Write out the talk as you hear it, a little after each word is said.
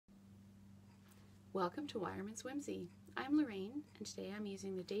Welcome to Wireman's Whimsy. I'm Lorraine, and today I'm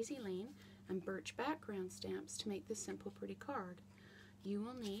using the Daisy Lane and Birch background stamps to make this simple pretty card. You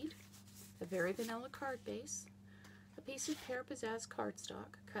will need a very vanilla card base, a piece of Pear Pizzazz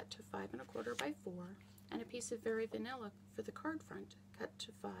cardstock cut to 5 1/4 by 4, and a piece of very vanilla for the card front cut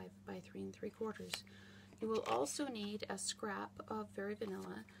to 5 by 3 3/4. You will also need a scrap of very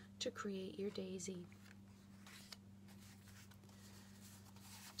vanilla to create your daisy.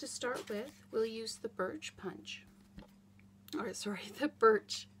 To start with, we'll use the Birch punch, the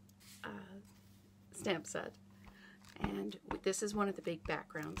Birch stamp set. And this is one of the big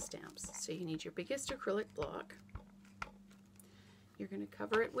background stamps. So you need your biggest acrylic block. You're going to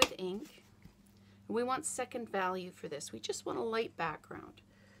cover it with ink. And we want second value for this. We just want a light background.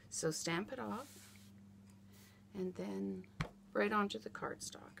 So stamp it off and then right onto the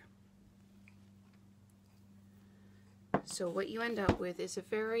cardstock. So what you end up with is a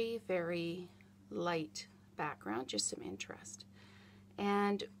very, very light background, just some interest.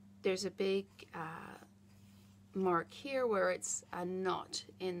 And there's a big mark here where it's a knot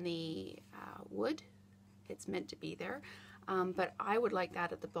in the wood. It's meant to be there, but I would like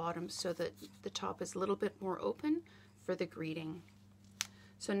that at the bottom so that the top is a little bit more open for the greeting.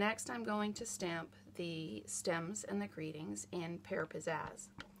 So next I'm going to stamp the stems and the greetings in Pear Pizzazz.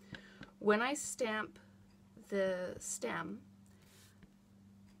 When I stamp the stem,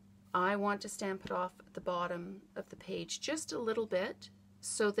 I want to stamp it off at the bottom of the page just a little bit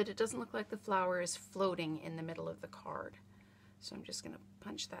so that it doesn't look like the flower is floating in the middle of the card. So I'm just going to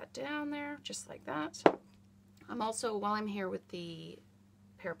punch that down there just like that. I'm also, while I'm here with the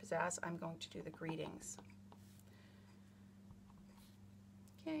Pear Pizzazz, I'm going to do the greetings.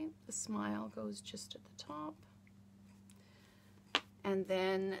 Okay, the smile goes just at the top. And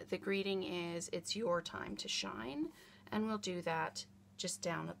then the greeting is, it's your time to shine, and we'll do that just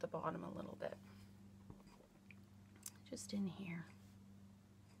down at the bottom a little bit. Just in here.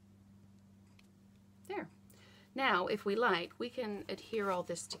 There. Now, if we like, we can adhere all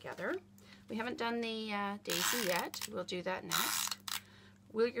this together. We haven't done the daisy yet. We'll do that next.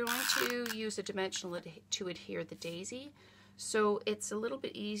 We're going to use a dimensional to adhere the daisy, so it's a little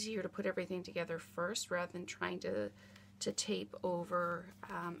bit easier to put everything together first rather than trying to tape over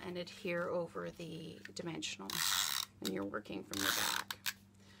and adhere over the dimensional when you're working from the back.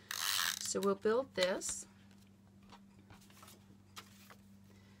 So we'll build this.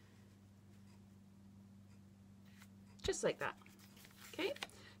 Just like that. Okay,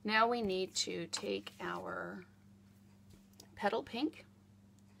 now we need to take our petal pink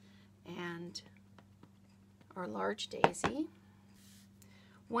and our large daisy.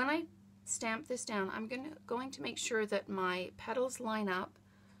 When I stamp this down, I'm going to make sure that my petals line up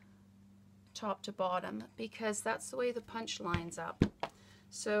top to bottom because that's the way the punch lines up.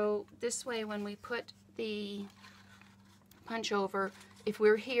 So this way when we put the punch over, if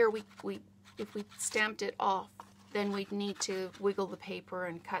we're here, if we stamped it off, then we'd need to wiggle the paper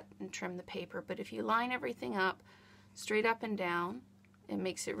and cut and trim the paper. But if you line everything up straight up and down, it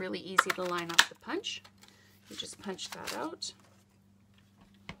makes it really easy to line up the punch. You just punch that out.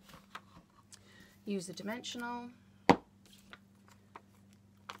 Use a dimensional.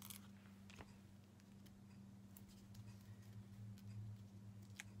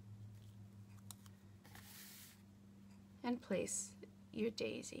 And place your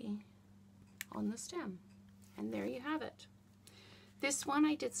daisy on the stem. And there you have it. This one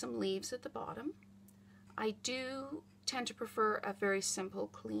I did some leaves at the bottom. I do tend to prefer a very simple,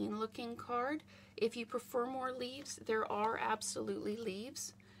 clean looking card. If you prefer more leaves, there are absolutely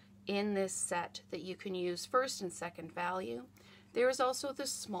leaves in this set that you can use first and second value. There is also the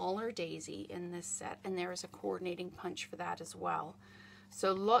smaller daisy in this set, and there is a coordinating punch for that as well.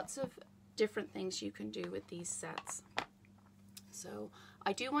 So lots of different things you can do with these sets. So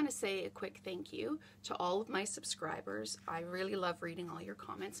I do want to say a quick thank you to all of my subscribers. I really love reading all your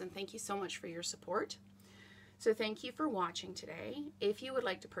comments, and thank you so much for your support. So thank you for watching today. If you would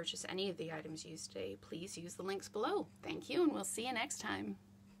like to purchase any of the items used today, please use the links below. Thank you, and we'll see you next time.